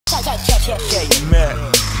Amen.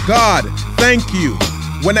 God, thank you.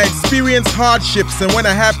 When I experience hardships and when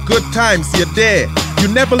I have good times, you're there. You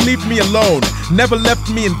never leave me alone, never left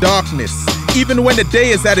me in darkness. Even when the day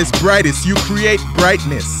is at its brightest, you create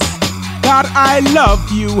brightness. God, I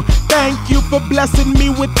love you. Thank you for blessing me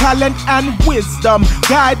with talent and wisdom.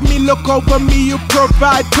 Guide me, look over me, you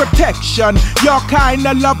provide protection. Your kind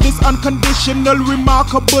of love is unconditional,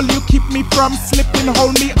 remarkable. You keep me from slipping,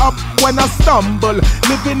 hold me up when I stumble.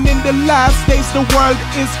 Living in the last days, the world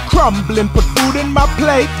is crumbling. Put food in my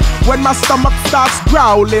plate when my stomach starts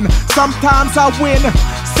growling. Sometimes I win,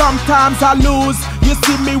 sometimes I lose. You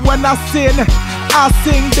see me when I sin, I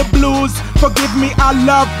sing the blues. Forgive me, I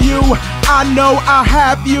love you. I know I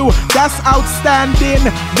have you. That's outstanding.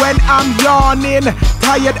 When I'm yawning,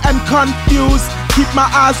 tired and confused, keep my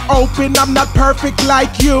eyes open. I'm not perfect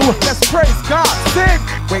like you. Let's praise God. Sing.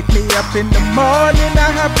 Wake me up in the morning. I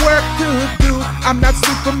have work to do. I'm not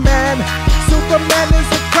Superman. Superman is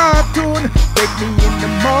a cartoon. Wake me in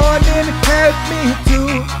the morning. Help me to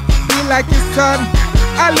be like your son.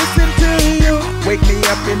 I listen to you. Wake me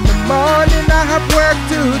up in the morning, I have work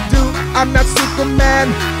to do. I'm not Superman.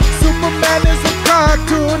 Superman is a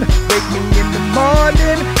cartoon. Wake me in the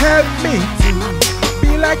morning, help me to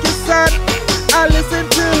be like your son. I listen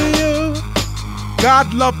to you.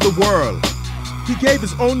 God loved the world. He gave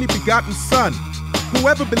his only begotten Son.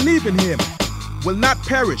 Whoever believes in him will not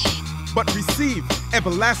perish, but receive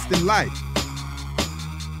everlasting life.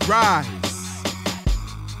 Rise.